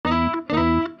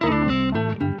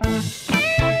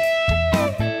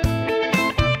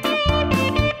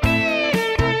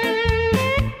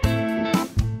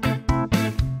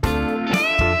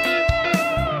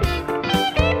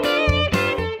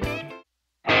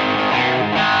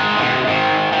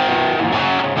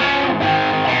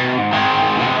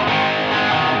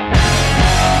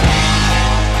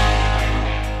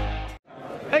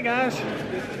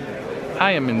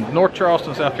I am in North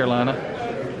Charleston, South Carolina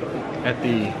at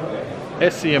the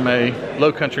SCMA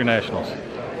LowCountry Nationals.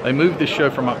 They moved this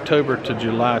show from October to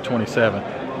July 27th.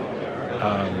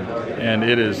 And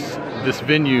this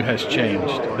venue has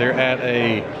changed. They're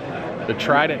at the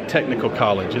Trident Technical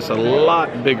College. It's a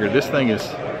lot bigger.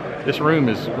 This room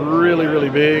is really, really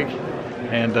big,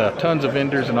 and tons of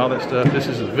vendors and all that stuff. This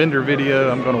is a vendor video.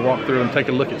 I'm gonna walk through and take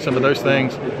a look at some of those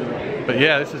things. But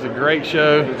yeah, this is a great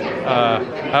show.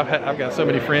 I've got so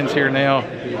many friends here now.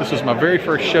 This was my very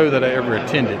first show that I ever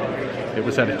attended. It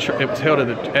was held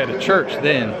at a church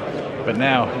then, but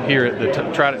now here at the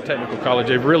Trident Technical College,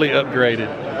 they've really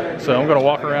upgraded. So I'm gonna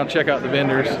walk around, check out the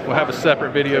vendors. We'll have a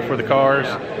separate video for the cars.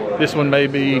 This one may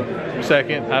be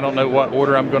second. I don't know what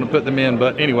order I'm gonna put them in,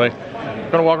 but anyway,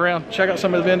 I'm gonna walk around, check out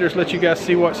some of the vendors, let you guys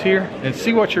see what's here, and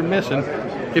see what you're missing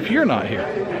if you're not here.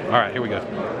 All right, here we go.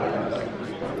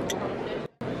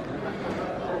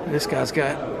 This guy's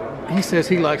he says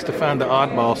he likes to find the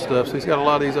oddball stuff, so he's got a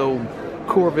lot of these old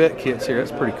Corvette kits here.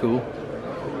 That's pretty cool.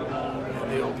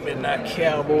 The old Midnight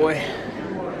Cowboy.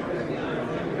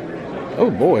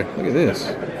 Oh boy, look at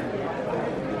this.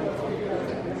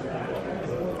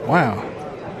 Wow.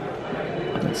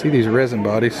 Let's see these resin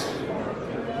bodies.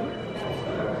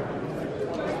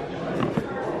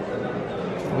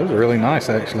 Those are really nice,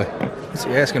 actually. What's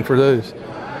he asking for those?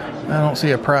 I don't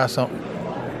see a price on.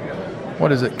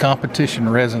 What is it? Competition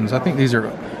resins. I think these are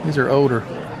older.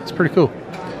 It's pretty cool.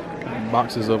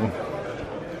 Boxes of them.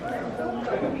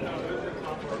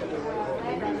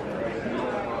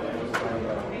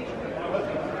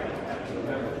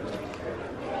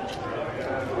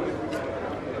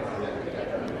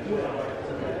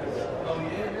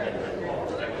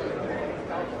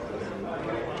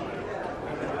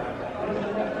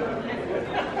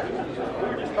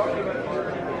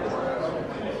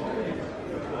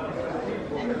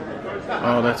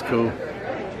 Oh, that's cool.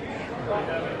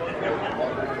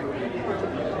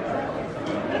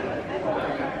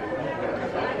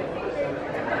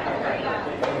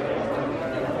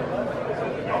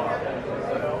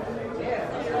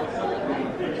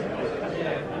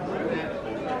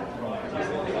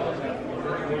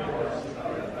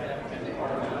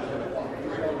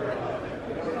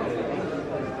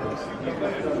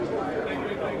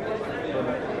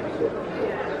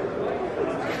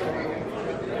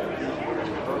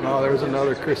 Oh, there's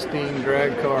another Christine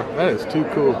drag car. That is too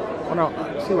cool.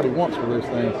 Let's see what he wants for those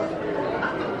things.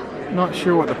 Not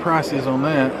sure what the price is on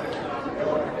that.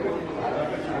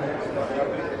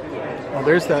 Oh,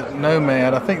 there's that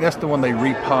Nomad. I think that's the one they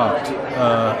repopped.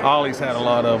 Ollie's had a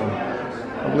lot of them.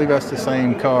 I believe that's the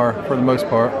same car for the most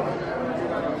part.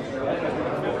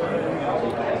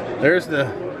 There's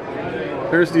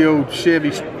the old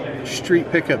Chevy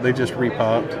street pickup they just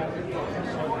repopped.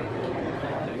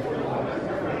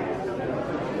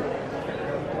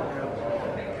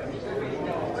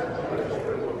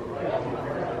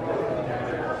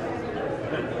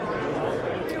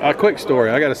 A quick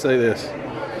story, I gotta say this.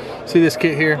 See this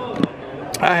kit here?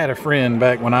 I had a friend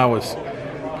back when I was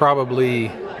probably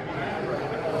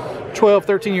 12,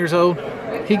 13 years old.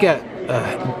 He got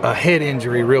a head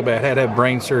injury real bad, had to have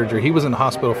brain surgery. He was in the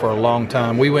hospital for a long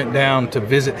time. We went down to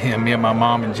visit him, me and my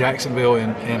mom, in Jacksonville,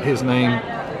 and his name,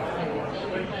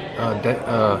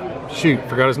 shoot,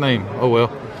 forgot his name, oh well.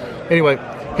 Anyway,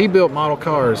 he built model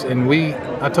cars, and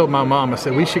I told my mom, I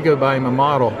said, we should go buy him a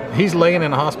model. He's laying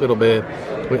in a hospital bed.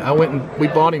 I went and we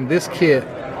bought him this kit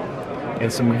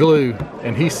and some glue,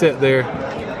 and he sat there,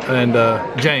 and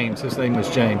James, his name was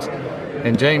James,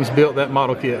 and James built that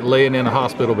model kit laying in a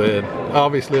hospital bed.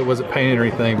 Obviously it wasn't painted or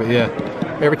anything, but yeah,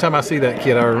 every time I see that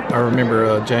kit, I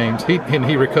remember James. He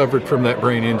recovered from that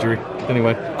brain injury.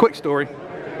 Anyway, quick story.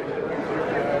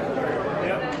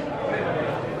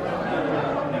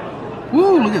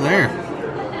 Woo, look at there.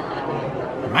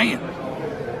 Man.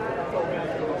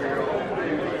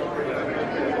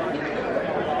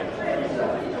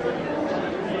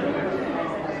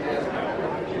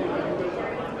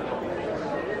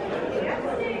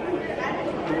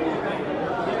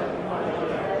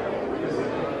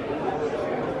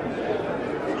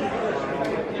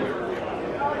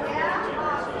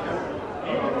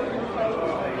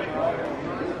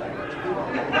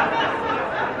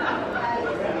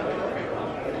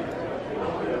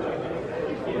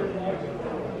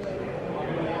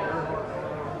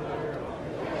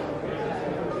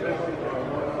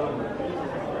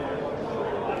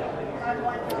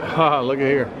 Ah, look at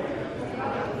here.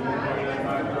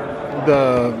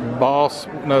 The boss,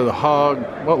 no, the hog,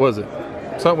 what was it?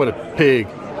 Something with a pig.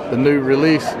 The new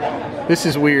release. This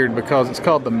is weird because it's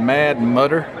called the Mad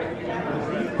Mutter.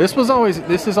 This has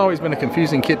always been a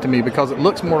confusing kit to me because it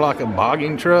looks more like a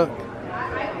bogging truck,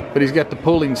 but he's got the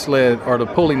pulling sled or the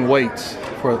pulling weights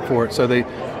for it. So they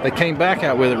came back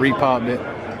out with it, repopped it,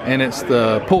 and it's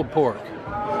the pulled pork,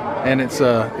 and it's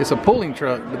a pulling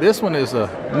truck. But this one is a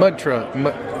mud truck.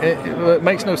 It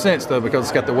makes no sense though because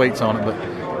it's got the weights on it,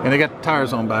 and they got the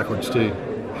tires on backwards too.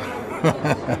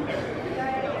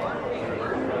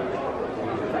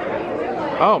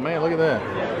 Oh man, look at that.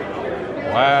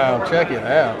 Wow, check it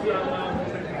out.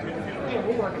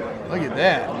 Look at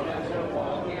that.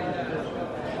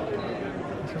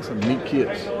 It's got some neat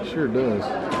kits. Sure does.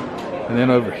 And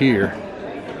then over here,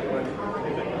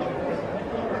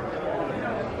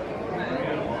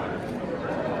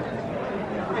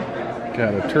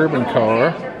 got a turbine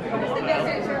car.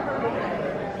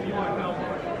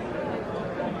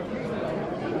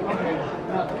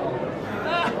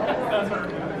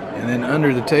 And then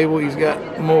under the table, he's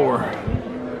got more.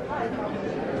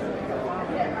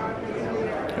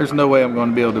 There's no way I'm going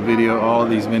to be able to video all of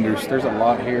these vendors. There's a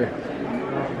lot here.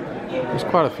 There's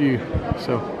quite a few,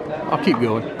 so I'll keep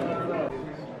going.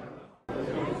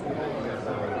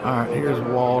 All right, here's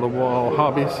wall-to-wall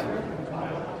hobbies.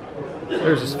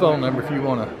 There's his phone number if you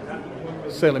want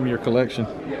to sell him your collection.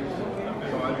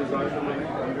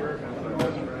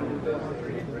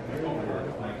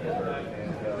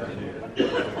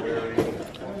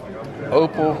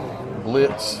 Opal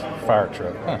Blitz fire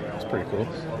truck. Huh, that's pretty cool.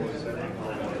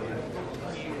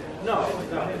 No,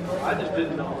 I just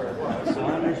didn't know where it was. I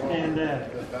understand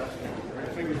that. I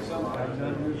figured something. I've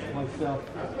done this myself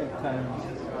at times.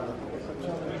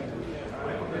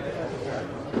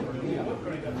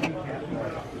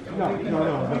 No.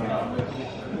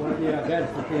 Well, yeah,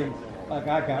 that's the thing. Like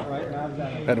I got right now.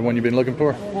 That the one you've been looking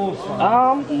for?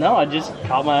 No, I just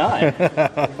caught my eye.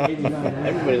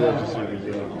 Everybody loves to see me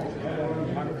do it.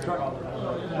 I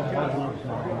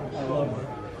love it.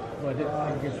 But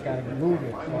I just got to move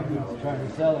it. So I'm trying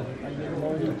to sell it. I'm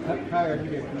only tired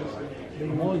of it.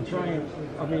 I'm only trying,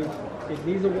 I mean, it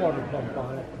needs a water pump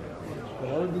on it. But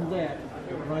other than that,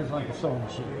 it runs like a sewing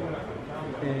machine.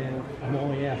 And I'm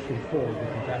only asking 4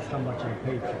 because that's how much I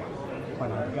paid for it. But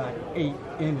I've got 8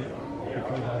 in it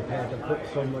because I've had to put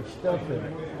so much stuff in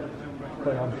it.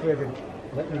 But I'm figuring,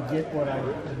 let me get what I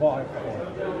bought it for.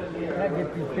 And I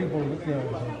get these people, you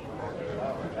know,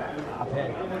 I've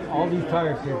had all these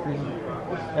tire kickers.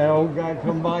 That old guy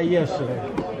come by yesterday.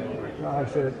 I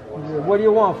said, what do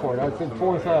you want for it? I said,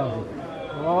 $4,000.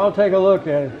 Well, I'll take a look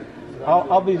at it.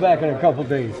 I'll be back in a couple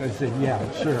days. I said, yeah,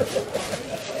 sure.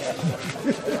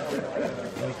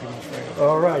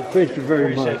 All right, thank you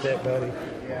very much. Appreciate that, buddy.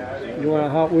 You want a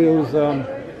Hot Wheels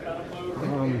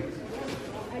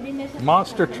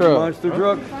Monster truck. monster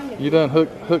truck? You done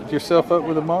hooked yourself up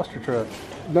with a monster truck.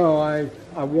 No, I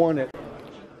want it.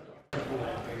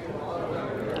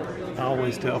 I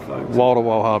always tell folks.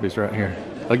 Wall-to-wall hobbies right here.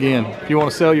 Again, if you want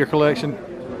to sell your collection,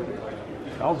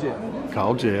 Call Jeff.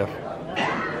 call Jeff.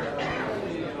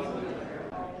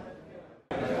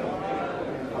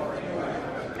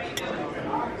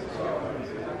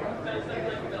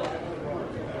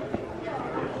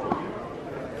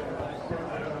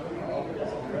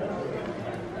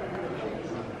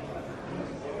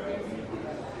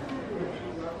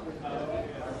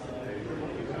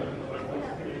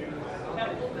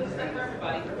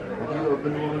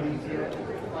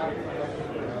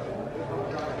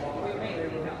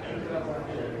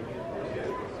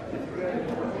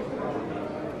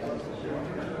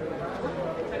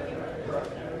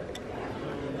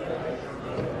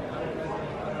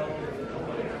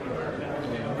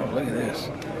 Look at this.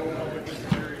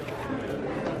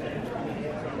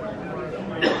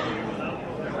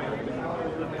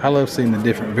 I love seeing the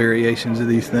different variations of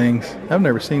these things. I've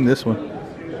never seen this one.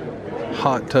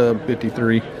 Hot Tub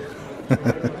 53.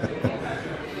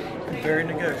 Very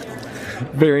negotiable.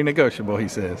 Very negotiable, he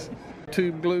says.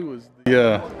 Tube glue was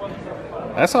the,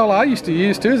 that's all I used to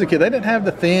use too as a kid. They didn't have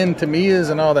the thin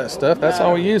Tamiyas and all that stuff. That's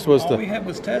all we used was All we had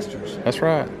was testers. That's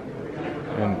right.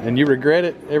 And you regret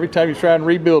it every time you try and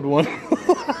rebuild one.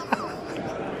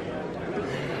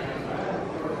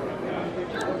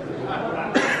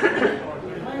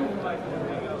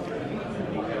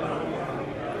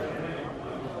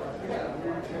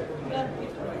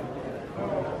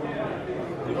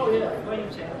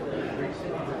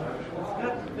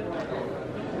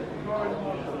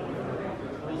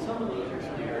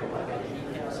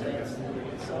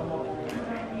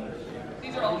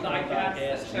 These are all die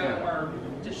casts that show our,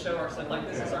 just show our stuff. Like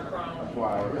this is our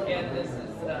chrome, and this is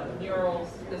murals.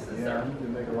 This is our,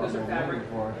 those are fabric,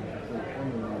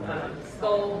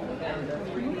 skull, and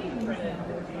 3D printed.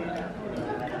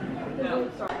 No,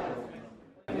 sorry.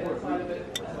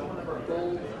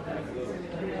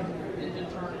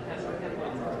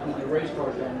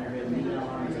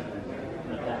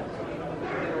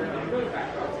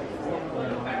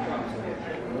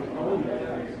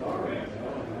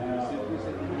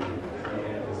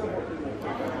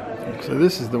 So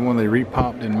this is the one they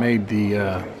repopped and made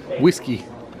the whiskey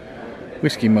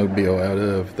mobile out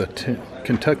of, the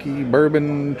Kentucky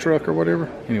bourbon truck or whatever.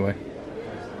 Anyway,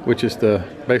 which is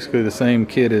basically the same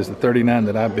kit as the 39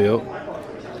 that I built,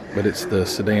 but it's the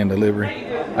sedan delivery.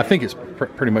 I think it's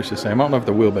pretty much the same. I don't know if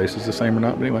the wheelbase is the same or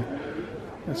not, but anyway,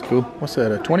 that's cool. What's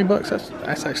that? 20 bucks?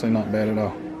 That's actually not bad at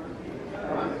all.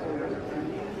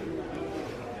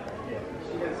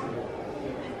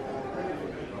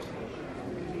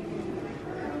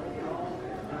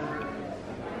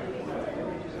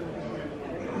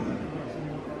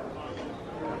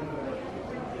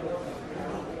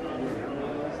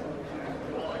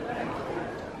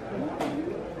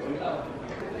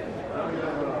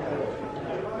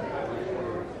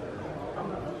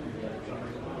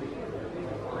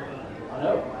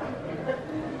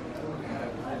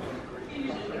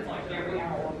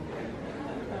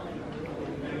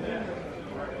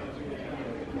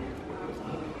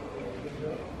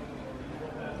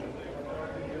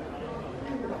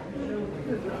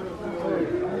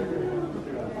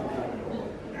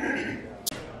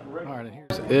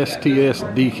 STS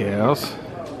decals.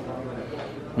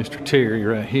 Mr. Terry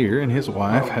right here and his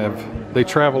wife they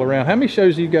travel around. How many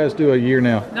shows do you guys do a year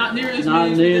now? Not nearly as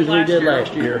many as we did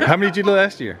last year. How many did you do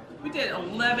last year? We did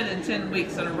 11 and 10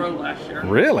 weeks in a row last year.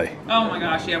 Really? Oh my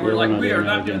gosh, yeah. We are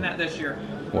not doing that this year.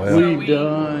 Well,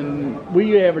 So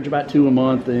we average about 2 a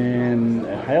month, and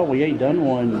hell, we ain't done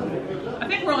one. I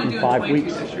think we're only doing 5 22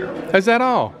 weeks. this year. Is that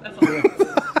all? That's all.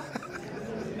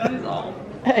 That is all.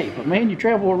 Hey, but man, you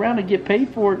travel around and get paid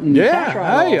for it. And Yeah,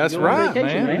 hey, that's right,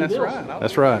 man. That's right.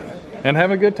 That's right. And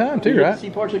have a good time too, right? See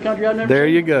parts of the country I've never There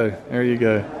seen. you go. There you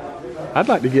go. I'd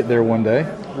like to get there one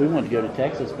day. We wanted to go to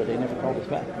Texas, but they never called us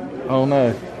back. Oh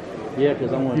no. Yeah,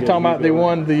 because I want to. You talking about they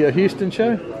won the Houston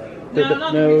show?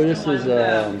 No, this is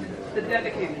the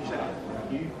dedicated show.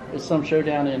 it's some show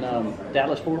down in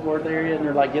Dallas Fort Worth area, and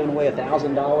they're like giving away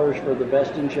 $1,000 for the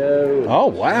best in show. Oh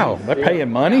wow, they're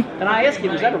paying money. And I asked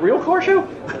him, "Is that a real car show?"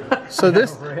 So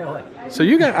this, Really? so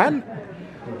you got They're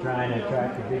trying to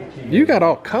attract the big cheese. you got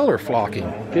all color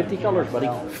flocking. 50 colors, buddy.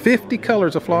 50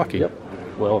 colors of flocking. Yep.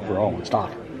 Well, if we're all in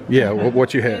stock. Yeah, well,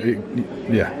 what you had,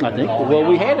 yeah. I think. Well,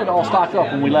 we had it all stocked up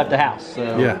when we left the house.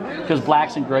 So, Yeah. Because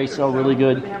blacks and grays sell really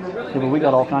good. Yeah, but we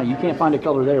got all kinds. You can't find a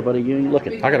color there, buddy. You ain't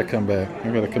looking. I gotta come back.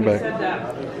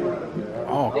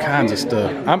 All kinds of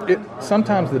stuff.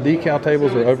 Sometimes the decal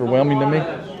tables are overwhelming to me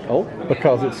Oh.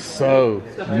 because it's so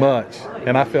much,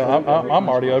 and I feel I'm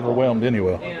already overwhelmed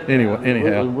anyway.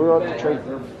 Anyhow, We're up to trade.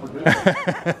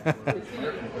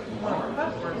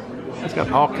 it's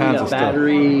got all kinds of stuff.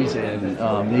 Batteries,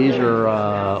 and these are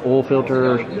oil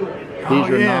filters. These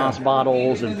are NOS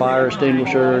bottles and fire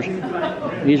extinguishers.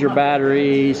 These are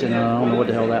batteries, and I don't know what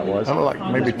the hell that was. I look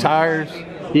like maybe tires.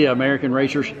 Yeah, American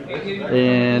racers.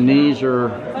 And these are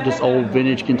just old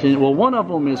vintage content. Well, one of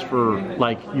them is for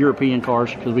like European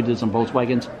cars because we did some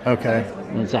Volkswagens. Okay,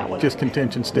 And it's that one. just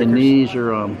contention stickers. And these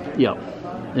are, yeah.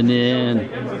 And then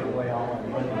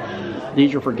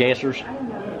these are for gassers.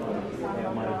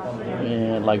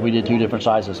 And like we did 2 different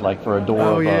sizes, like for a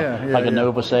door of a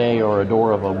Nova Say or a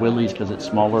door of a Willys because it's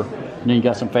smaller. And then you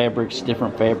got some fabrics,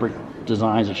 different fabric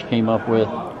designs that she came up with.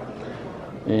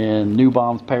 And New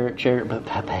Bomb's Pie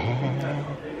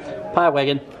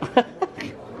Wagon.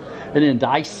 And then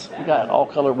dice. We got all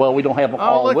color. Well, we don't have them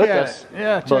all look with at us. it.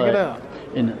 Yeah, check it out.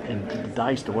 And the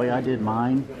dice, the way I did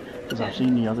mine, because I've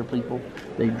seen the other people,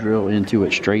 they drill into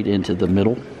it straight into the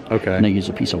middle. Okay. And they use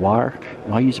a piece of wire.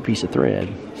 Well, I use a piece of thread.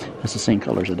 That's the same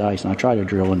color as the dice, and I try to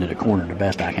drill into the corner the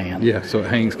best I can. Yeah, so it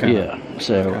hangs kind of. Yeah,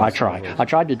 so I try. I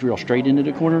tried to drill straight into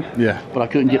the corner. Yeah. But I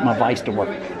couldn't get my vise to work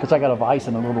because I got a vise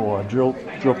and a little drill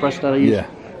press that I use. Yeah.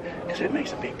 So it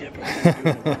makes a big difference.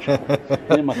 And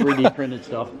then my 3D printed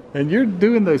stuff. And you're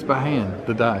doing those by hand,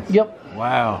 the dice. Yep.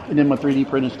 Wow. And then my 3D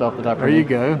printed stuff that I There printed. you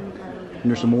go. And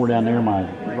there's some more down there. My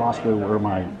Roscoe or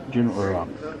my general or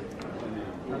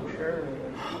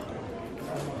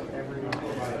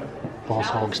Boss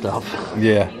Hog stuff.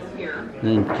 Yeah. And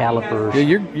then calipers. Yeah,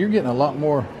 you're getting a lot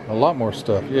more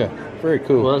stuff. Yeah. Very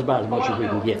cool. Well, that's about as much as we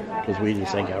can get because we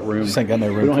just ain't got room. Just ain't got no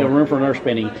room We don't for have it. room for nurse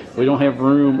spinning. We don't have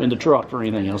room in the truck for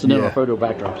anything else. And then Yeah. our photo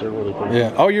backdrops, they're really cool.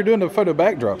 Yeah. Oh, you're doing the photo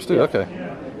backdrops too. Yeah. Okay.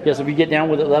 Yes, if you get down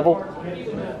with it level.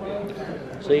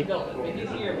 See?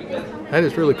 That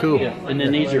is really cool. Yeah. And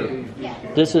then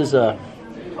this is a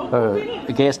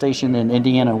gas station in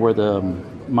Indiana where the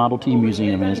Model T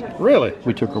Museum is. Really?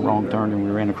 We took a wrong turn and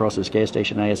we ran across this gas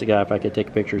station. I asked the guy if I could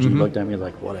take pictures. Mm-hmm. He looked at me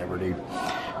like, whatever, dude.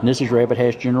 And this is Rabbit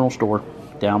Hash General Store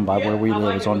down by where we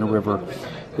live. It's on the river.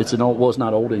 It's an old, well, it's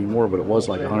not old anymore, but it was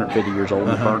like 150 years old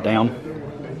and burnt down.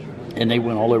 And they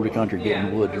went all over the country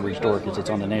getting wood to restore it because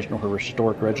it's on the National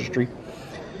Historic Registry.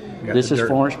 This is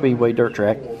Florence Speedway dirt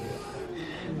track.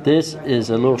 This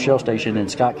is a little shell station in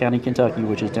Scott County, Kentucky,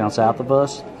 which is down south of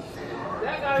us.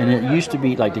 And it used to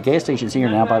be, like the gas station's here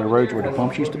now by the roads where the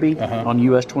pumps used to be on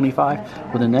US 25.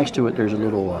 Well, then next to it, there's a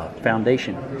little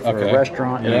foundation for a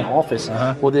restaurant and an office.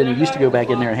 Well, then it used to go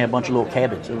back in there and have a bunch of little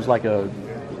cabins. It was like a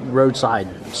roadside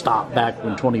stop back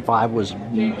when 25 was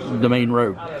the main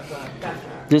road.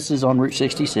 This is on Route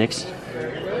 66.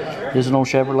 This is an old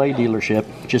Chevrolet dealership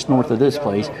just north of this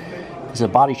place. It's a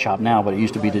body shop now, but it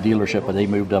used to be the dealership, but they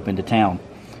moved up into town.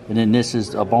 And then this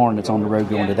is a barn that's on the road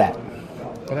going to that.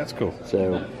 Well, that's cool.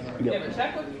 So,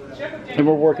 and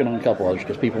we're working on a couple others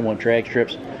because people want drag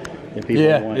strips and people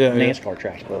want NASCAR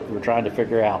tracks, but we're trying to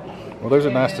figure out. Well, there's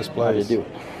a nice display. How to do it.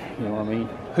 You know what I mean?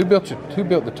 Who built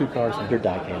the two cars? They're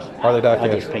die cast. Are they die cast?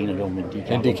 I just painted them and decaled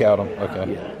them. And decaled them.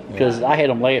 Okay. Yeah. Because I had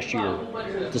them last year,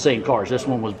 the same cars. This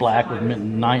one was black with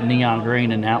neon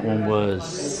green, and that one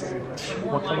was,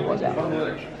 what color was that?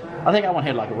 I think that one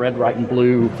had like a red, white, and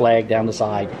blue flag down the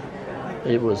side.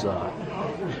 It was,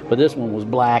 but this one was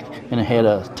black, and it had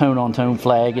a tone-on-tone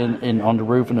flag in on the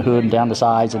roof and the hood and down the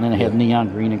sides, and then it had neon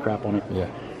green and crap on it. Yeah.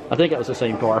 I think that was the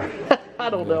same car. I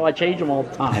don't know. I change them all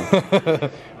the time.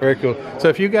 Very cool. So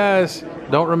if you guys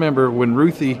don't remember, when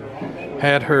Ruthie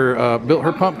had her built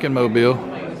her pumpkin mobile,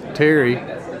 Terry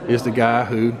is the guy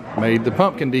who made the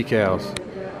pumpkin decals.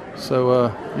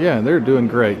 So yeah, they're doing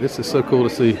great. This is so cool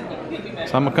to see.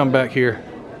 So I'm gonna come back here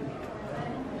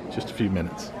just a few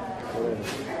minutes.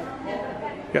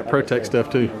 Got Protect stuff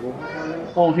too.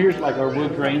 Oh, here's like our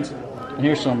wood grains, and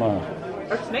here's some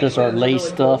just our lace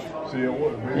stuff,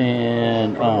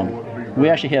 and we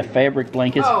actually have fabric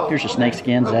blankets. Here's the snake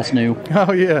skins. That's new.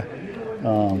 Oh yeah.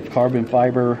 Carbon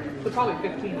fiber. Probably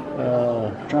 15.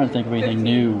 Trying to think of anything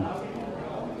new.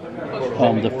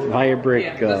 The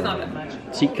fabric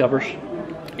seat covers.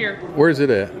 Here. Where's it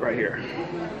at? Right here.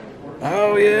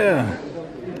 Oh yeah.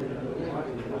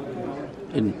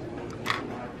 And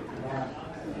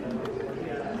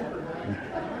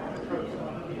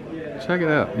check it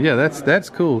out. Yeah, that's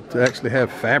cool to actually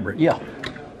have fabric. yeah.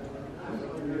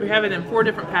 We have it in 4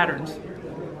 different patterns.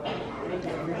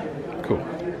 Cool.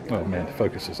 Oh man, the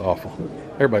focus is awful.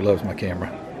 Everybody loves my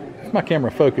camera. If my camera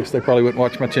focused, they probably wouldn't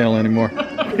watch my channel anymore.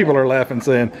 People are laughing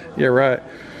saying, yeah, right.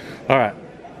 All right.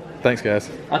 Thanks, guys.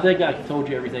 I think I told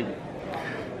you everything.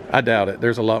 I doubt it.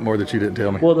 There's a lot more that you didn't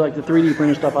tell me. Well, like the 3D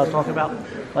printed stuff I was talking about,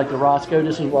 like the Roscoe,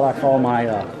 this is what I call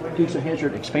my Dukes of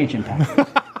Hazzard expansion pack.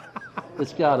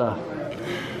 It's got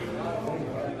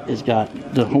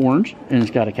the horns, and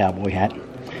it's got a cowboy hat.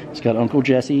 It's got Uncle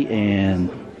Jesse and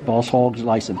Boss Hogg's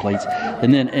license plates,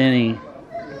 and then any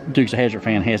Dukes of Hazzard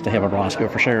fan has to have a Roscoe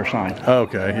for share sign.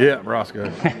 Okay, yeah, Roscoe.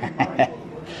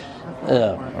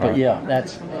 But yeah,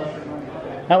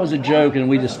 that was a joke, and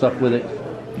we just stuck with it.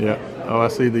 Yeah. Oh, I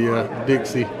see the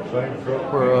Dixie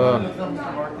for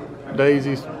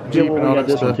Daisy's Jeep and all we got that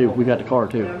this stuff. one too. We got the car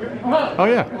too. Oh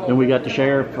yeah. Then we got the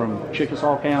sheriff from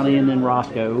Chickasaw County, and then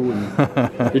Roscoe,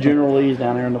 and the General Lee's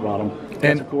down there in the bottom.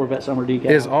 That's a Corvette summer decal.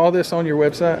 Is all this on your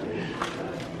website?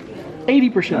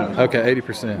 80%. Okay,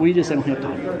 80%. We just don't have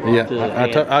time. Yeah,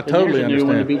 I totally understand. There's a new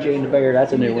one, the understand. BJ and the Bear.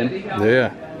 That's a new one.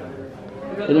 Yeah.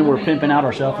 And then we're pimping out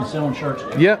ourselves and selling shirts.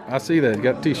 Yeah, I see that. You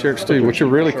got T-shirts too, which are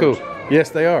really cool. Yes,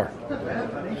 they are.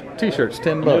 T-shirts,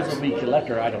 $10. Those will be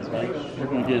collector items, right? We're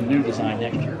going to get a new design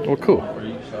next year. Well, cool. All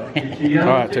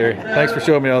right, Terry. Thanks for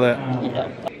showing me all that.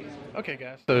 Yeah. Okay,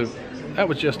 guys. So that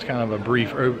was just kind of a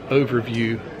brief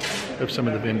overview of some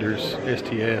of the vendors,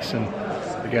 STS, and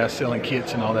the guys selling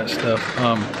kits and all that stuff.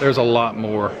 There's a lot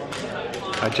more.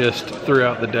 I just,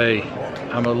 throughout the day,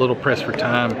 I'm a little pressed for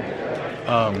time,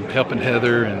 helping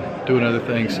Heather and doing other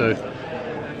things. So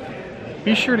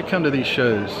be sure to come to these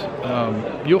shows.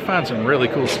 You'll find some really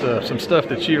cool stuff, some stuff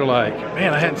that you're like,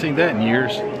 man, I hadn't seen that in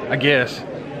years. I guess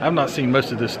I've not seen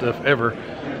most of this stuff ever,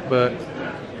 but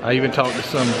I even talked to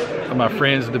some of my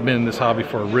friends that have been in this hobby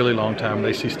for a really long time.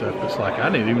 They see stuff that's like, I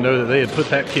didn't even know that they had put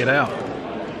that kit out.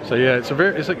 So yeah, it's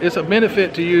a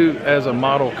benefit to you as a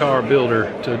model car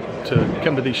builder to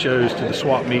come to these shows, to the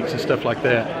swap meets and stuff like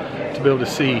that, to be able to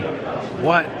see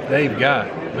what they've got,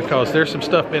 because there's some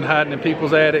stuff been hiding in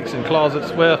people's attics and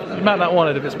closets. Well, you might not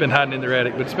want it if it's been hiding in their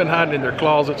attic, but it's been hiding in their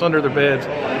closets, under their beds,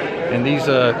 and these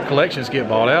collections get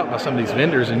bought out by some of these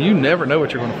vendors, and you never know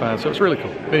what you're going to find. So it's really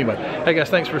cool. But anyway, hey guys,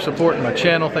 thanks for supporting my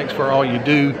channel. Thanks for all you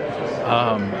do.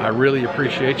 I really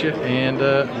appreciate you, and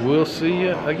we'll see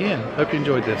you again. Hope you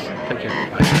enjoyed this. Take care.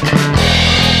 Bye.